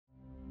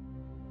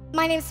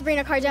My name's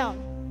Sabrina Cardone,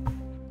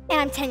 and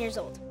I'm 10 years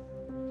old.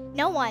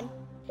 No one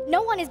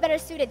is better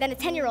suited than a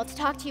 10-year-old to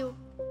talk to you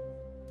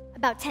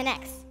about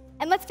 10X.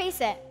 And let's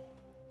face it,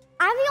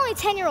 I'm the only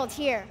 10-year-old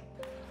here.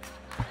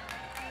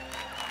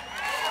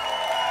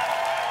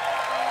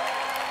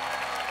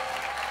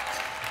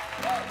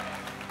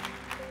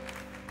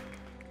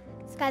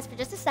 So guys, for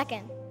just a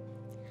second,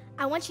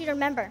 I want you to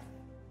remember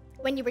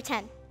when you were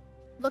 10.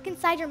 Look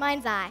inside your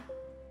mind's eye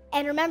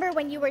and remember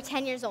when you were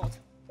 10 years old.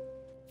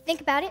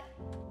 Think about it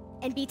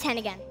and be 10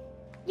 again.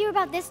 You were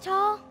about this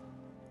tall,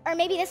 or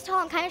maybe this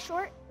tall and kind of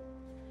short,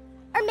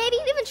 or maybe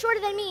even shorter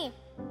than me.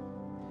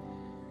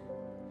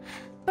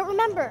 But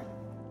remember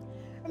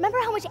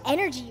how much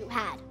energy you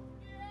had.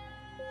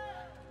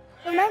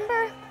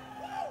 Remember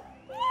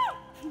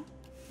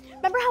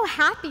how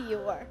happy you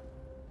were.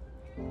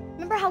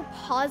 Remember how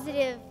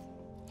positive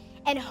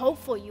and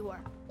hopeful you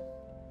were.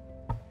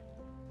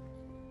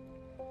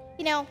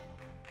 You know,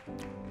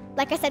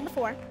 like I said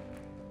before,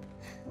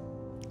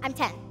 I'm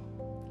 10.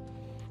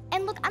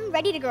 And look, I'm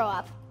ready to grow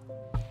up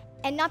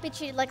and not be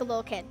treated like a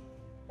little kid.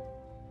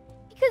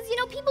 Because, you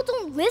know, people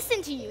don't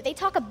listen to you. They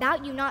talk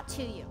about you, not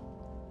to you.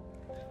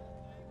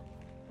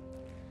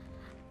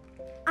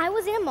 I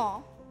was in a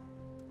mall,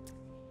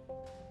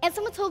 and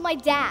someone told my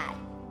dad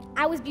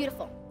I was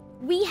beautiful.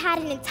 We had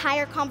an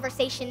entire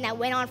conversation that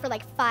went on for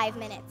like 5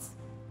 minutes.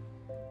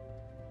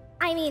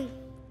 I mean,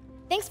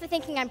 thanks for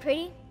thinking I'm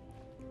pretty,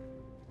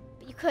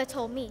 but you could have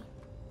told me.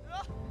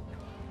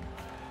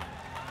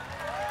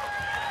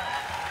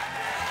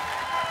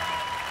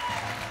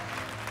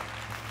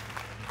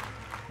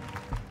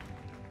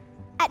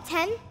 At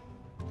 10,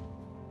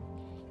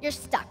 you're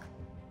stuck.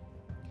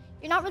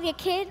 You're not really a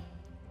kid,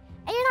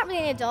 and you're not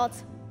really an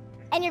adult,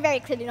 and you're very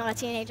clearly not a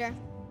teenager.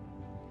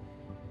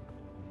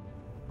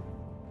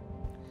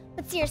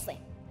 But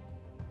seriously,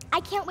 I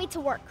can't wait to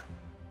work.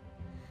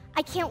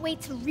 I can't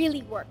wait to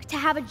really work, to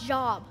have a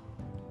job,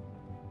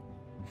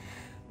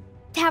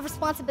 to have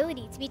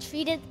responsibility, to be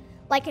treated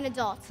like an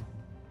adult.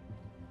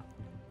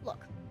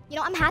 Look, you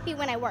know, I'm happy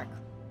when I work.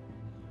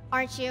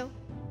 Aren't you?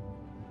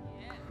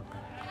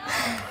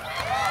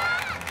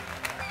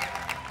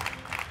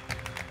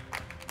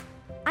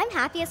 I'm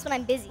happiest when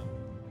I'm busy.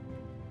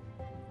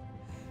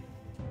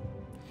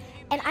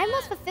 And I'm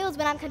most fulfilled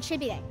when I'm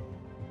contributing.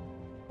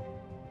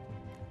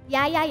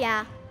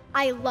 Yeah.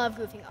 I love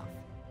goofing off.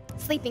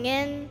 Sleeping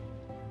in.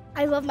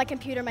 I love my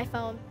computer, my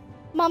phone.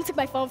 Mom took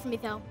my phone from me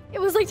though. It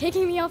was like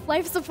taking me off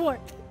life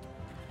support.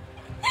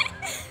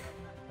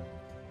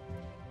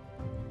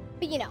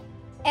 But you know,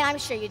 and I'm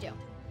sure you do.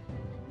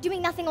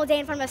 Doing nothing all day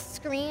in front of a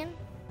screen.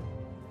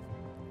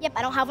 Yep,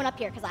 I don't have one up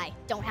here because I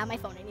don't have my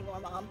phone anymore,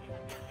 Mom.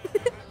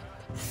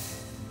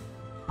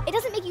 It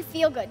doesn't make you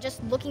feel good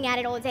just looking at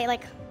it all day.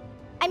 Like,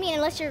 I mean,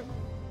 unless you're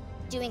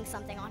doing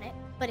something on it.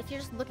 But if you're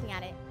just looking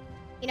at it,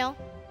 you know,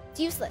 it's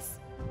useless.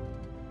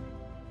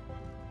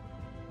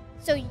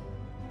 So,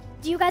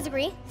 do you guys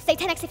agree? Say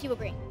 10X if you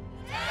agree.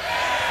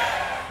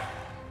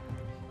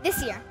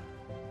 This year,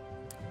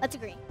 let's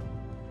agree,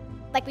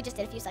 like we just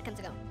did a few seconds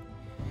ago,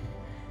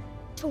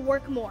 to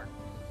work more,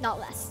 not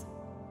less.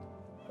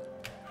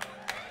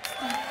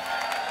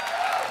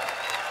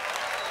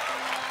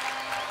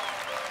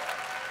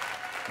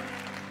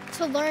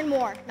 To learn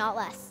more, not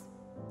less.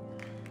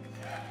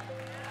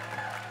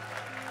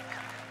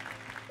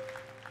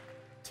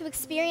 To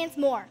experience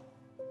more,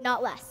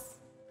 not less.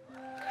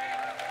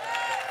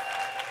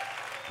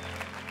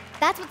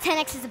 That's what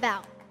 10X is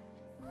about.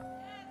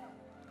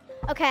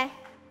 Okay,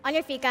 on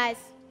your feet, guys.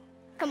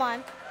 Come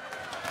on.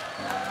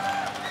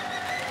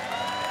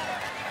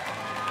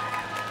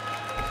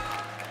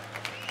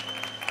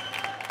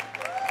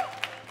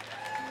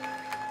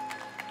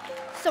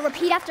 So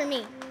repeat after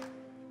me.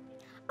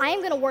 I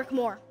am gonna work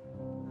more.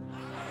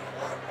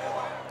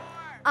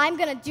 I'm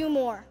gonna do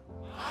more.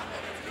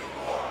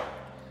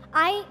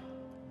 I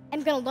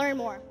am gonna learn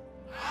more.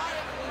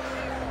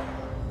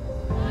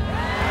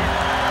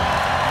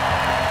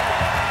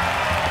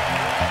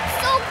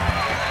 So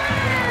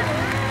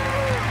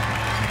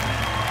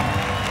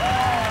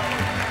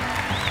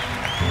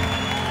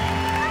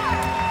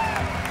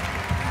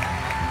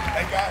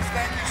Hey guys,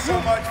 thank you so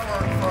much for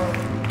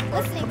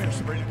listening. Come here,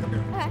 Sabrina, come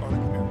here. Okay. Come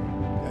here.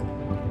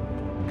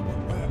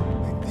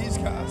 Okay. These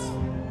guys.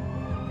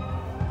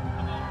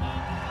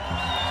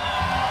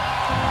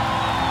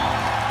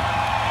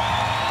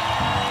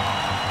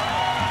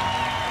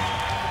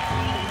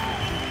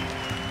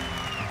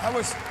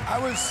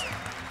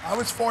 I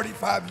was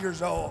 45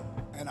 years old,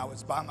 and I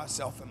was by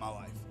myself in my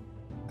life.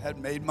 I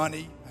hadn't made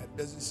money. I had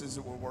businesses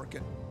that were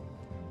working.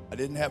 I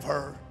didn't have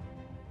her.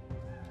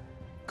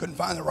 Couldn't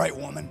find the right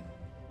woman,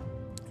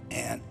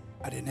 and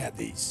I didn't have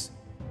these.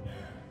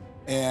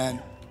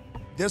 And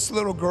this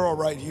little girl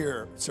right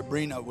here,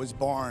 Sabrina, was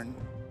born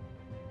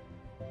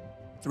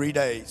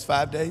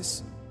 5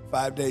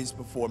 days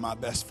before my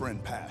best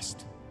friend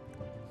passed,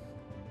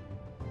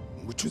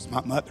 which was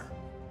my mother.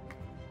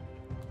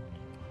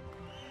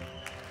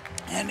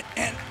 And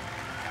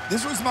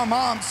this was my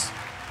mom's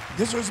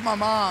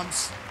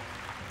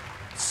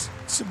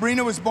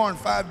Sabrina was born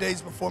 5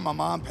 days before my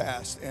mom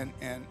passed, and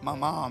my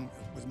mom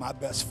was my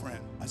best friend.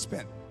 I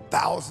spent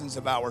thousands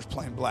of hours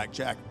playing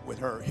blackjack with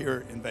her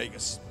here in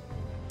Vegas.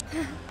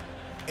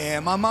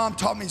 And my mom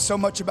taught me so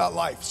much about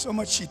life, so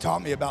much she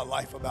taught me about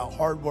life, about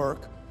hard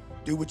work,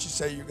 do what you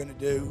say you're gonna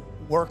do,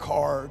 work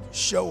hard,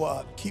 show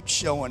up, keep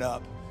showing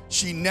up.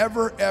 She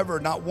never, ever,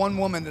 not one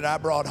woman that I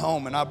brought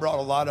home, and I brought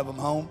a lot of them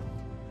home,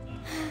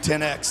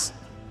 10X.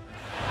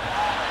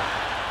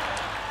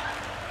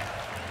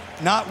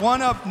 Not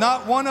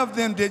one of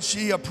them did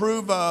she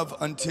approve of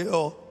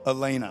until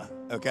Elena,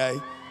 okay?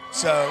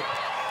 So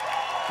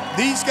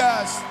these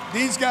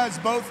guys,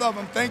 both of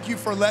them, thank you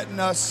for letting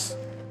us,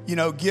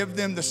 give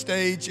them the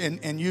stage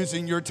and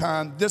using your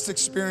time. This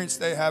experience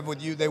they have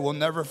with you, they will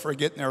never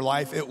forget in their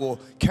life. It will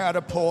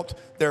catapult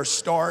their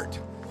start.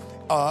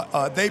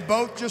 They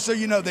both, just so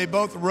you know, they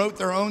both wrote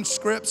their own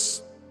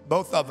scripts,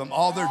 both of them,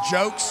 all their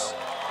jokes,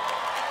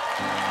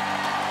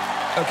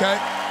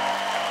 okay?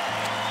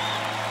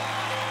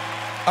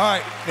 All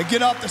right, now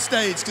get off the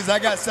stage because I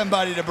got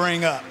somebody to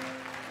bring up.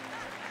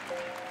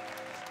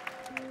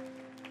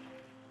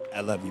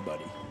 I love you,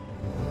 buddy.